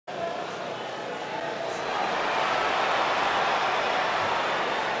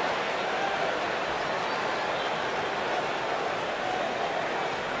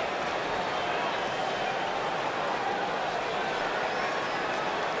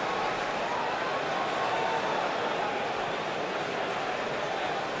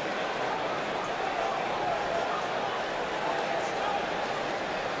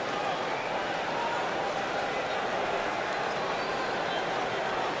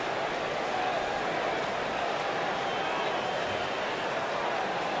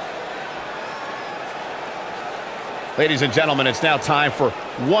Ladies and gentlemen, it's now time for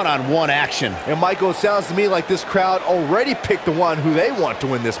one-on-one action. And Michael, it sounds to me like this crowd already picked the one who they want to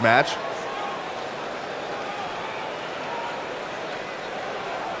win this match.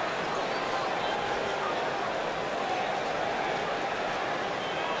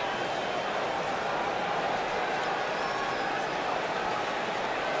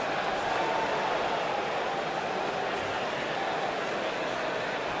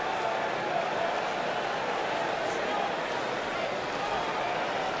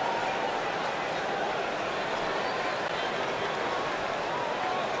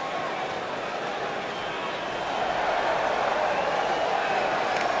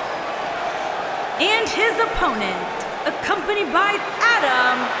 And his opponent, accompanied by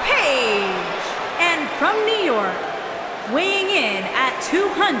Adam Page. And from New York, weighing in at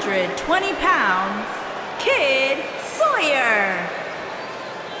 220 pounds, Kid Sawyer.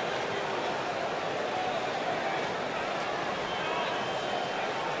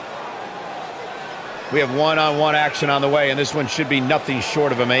 We have one-on-one action on the way, and this one should be nothing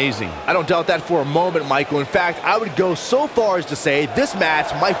short of amazing. I don't doubt that for a moment, Michael. In fact, I would go so far as to say this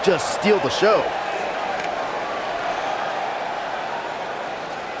match might just steal the show.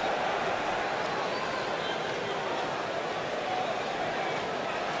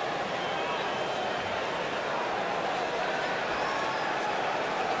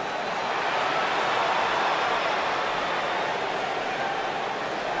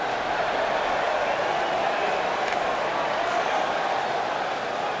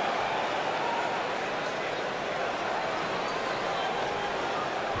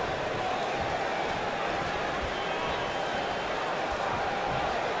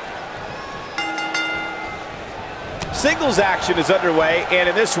 Singles action is underway, and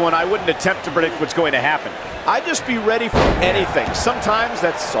in this one, I wouldn't attempt to predict what's going to happen. I'd just be ready for anything. Sometimes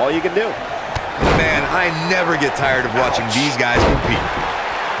that's all you can do. Man, I never get tired of watching these guys compete.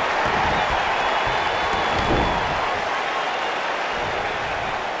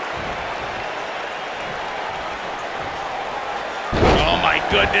 Oh my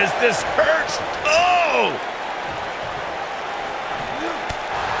goodness, this hurts. Oh!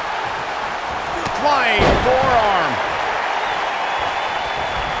 Flying forearm.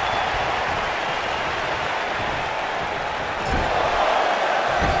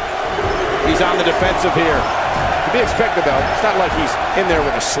 He's on the defensive here. To be expected, though. It's not like he's in there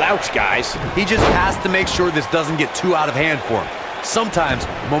with a slouch, guys. He just has to make sure this doesn't get too out of hand for him. Sometimes,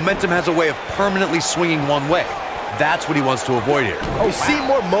 momentum has a way of permanently swinging one way. That's what he wants to avoid here. He seemed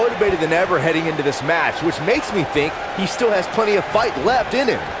more motivated than ever heading into this match, which makes me think he still has plenty of fight left in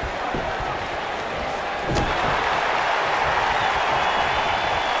him.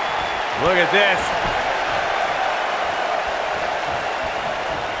 Look at this.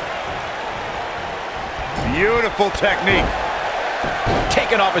 Beautiful technique.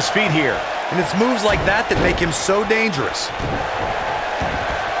 Taken off his feet here. And it's moves like that that make him so dangerous.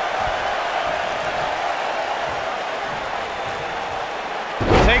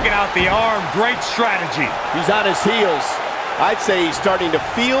 Taking out the arm, great strategy. He's on his heels. I'd say he's starting to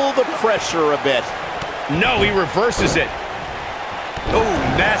feel the pressure a bit. No, he reverses it. Oh,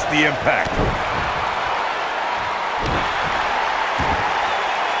 nasty impact.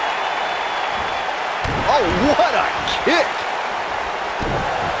 Oh, what a kick!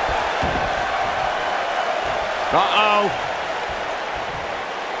 Uh-oh.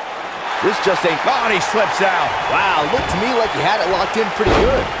 This just ain't... Oh, and he slips out. Wow, looked to me like he had it locked in pretty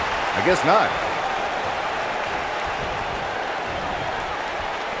good. I guess not.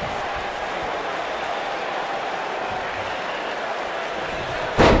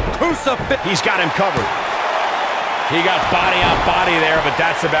 He's got him covered. He got body on body there, but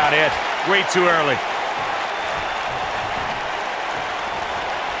that's about it. Way too early.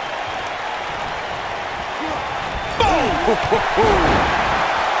 Boom!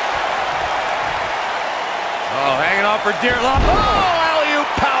 Oh, hanging on for dear life. Oh, alley-oop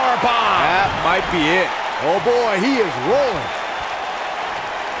powerbomb. That might be it. Oh boy, he is rolling.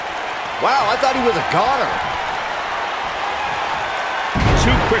 Wow, I thought he was a goner.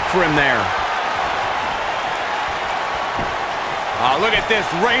 Too quick for him there. Oh, look at this,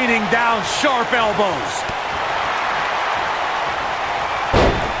 raining down sharp elbows.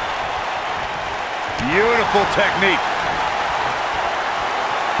 Beautiful technique.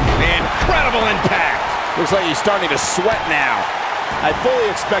 Incredible impact. Looks like he's starting to sweat now. I fully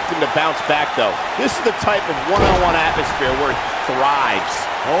expect him to bounce back, though. This is the type of one-on-one atmosphere where he thrives.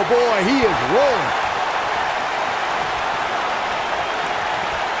 Oh boy, he is rolling.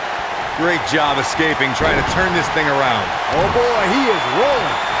 Great job escaping, trying to turn this thing around. Oh boy, he is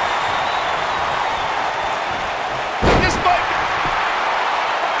rolling.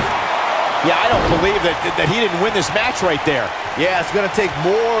 Yeah, I don't believe that he didn't win this match right there. Yeah, it's going to take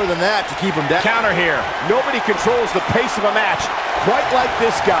more than that to keep him down. Counter here. Nobody controls the pace of a match quite like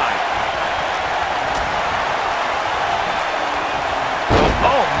this guy.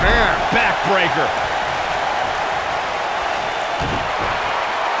 Oh, man. Backbreaker.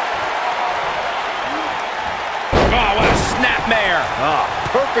 Oh, what a snapmare. Oh,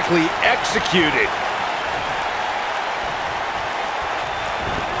 perfectly executed.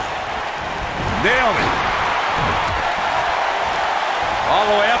 Nailed it. All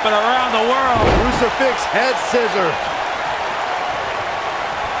the way up and around the world. Crucifix head scissor.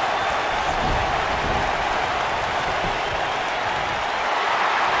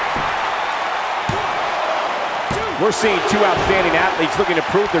 We're seeing two outstanding athletes looking to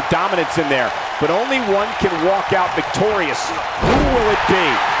prove their dominance in there, but only one can walk out victorious. Who will it be?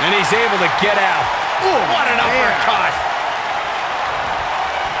 And he's able to get out. Ooh, what an uppercut.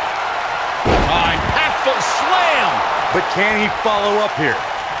 Impactful slam. But can he follow up here?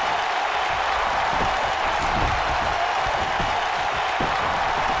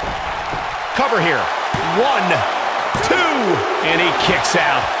 Cover here. 1, 2, and he kicks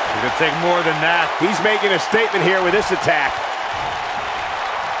out. It could take more than that. He's making a statement here with this attack.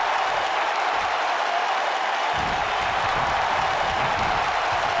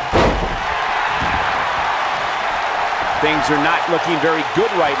 Things are not looking very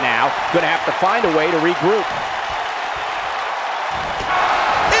good right now. Gonna have to find a way to regroup.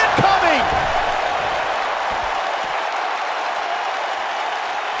 Incoming!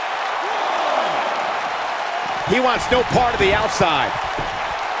 He wants no part of the outside.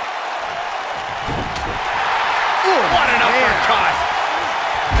 Ooh, what an uppercut!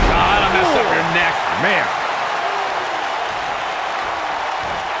 Oh, that'll mess up your neck. Man.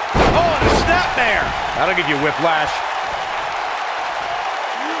 Oh, and a snap there. That'll give you whiplash.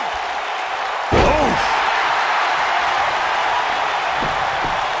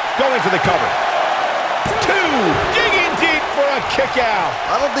 Going for the cover. 2, digging deep for a kick out.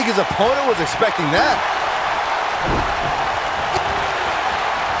 I don't think his opponent was expecting that.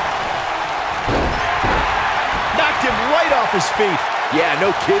 Knocked him right off his feet. Yeah, no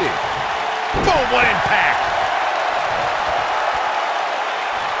kidding. Boom, what impact.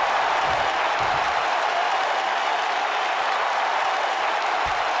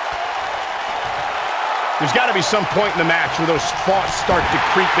 There's got to be some point in the match where those thoughts start to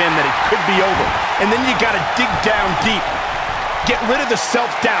creep in that it could be over. And then you got to dig down deep. Get rid of the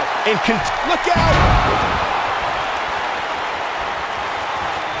self-doubt and look out!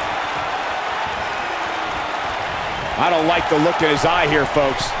 I don't like the look in his eye here,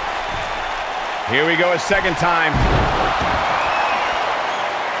 folks. Here we go a second time.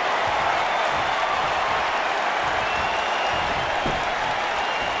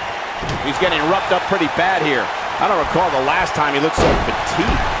 He's getting roughed up pretty bad here. I don't recall the last time he looked so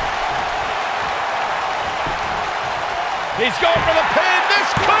fatigued. He's going for the pin. This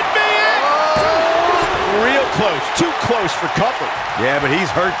could be it. Oh. Real close. Too close for cover. Yeah, but he's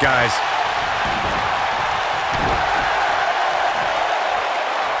hurt, guys.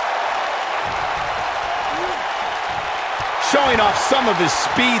 Showing off some of his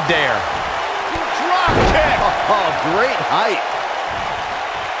speed there. Drop kick. Oh, great height.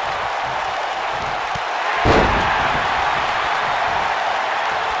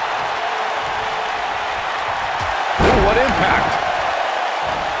 What impact.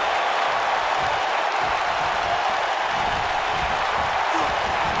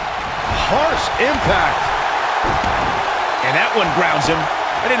 Harsh impact. And that one grounds him.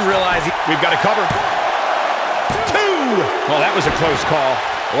 I didn't realize we've got a cover. 2. Well, that was a close call.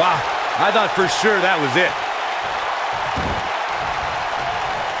 Wow, I thought for sure that was it.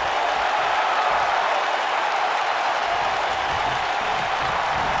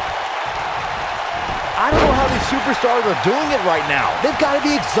 I don't know how these superstars are doing it right now. They've got to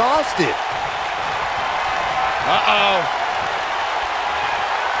be exhausted. Uh-oh.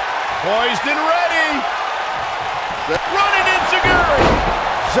 Poised and ready. Running into Guerrero.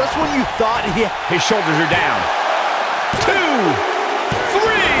 Just when you thought he... His shoulders are down. 2, 3.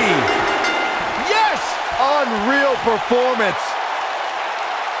 Yes! Unreal performance.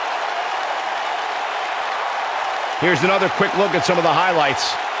 Here's another quick look at some of the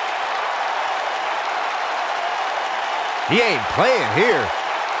highlights. He ain't playing here.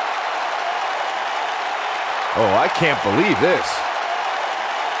 Oh, I can't believe this.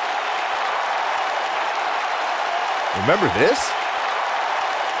 Remember this?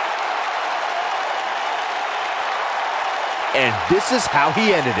 And this is how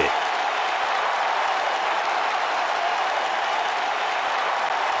he ended it.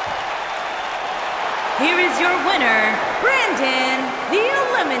 is your winner, Brandon the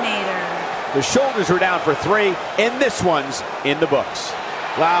Eliminator. The shoulders were down for 3, and this one's in the books.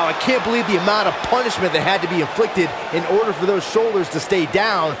 Wow, I can't believe the amount of punishment that had to be inflicted in order for those shoulders to stay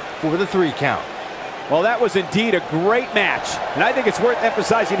down for the 3 count. Well, that was indeed a great match, and I think it's worth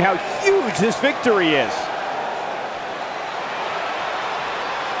emphasizing how huge this victory is.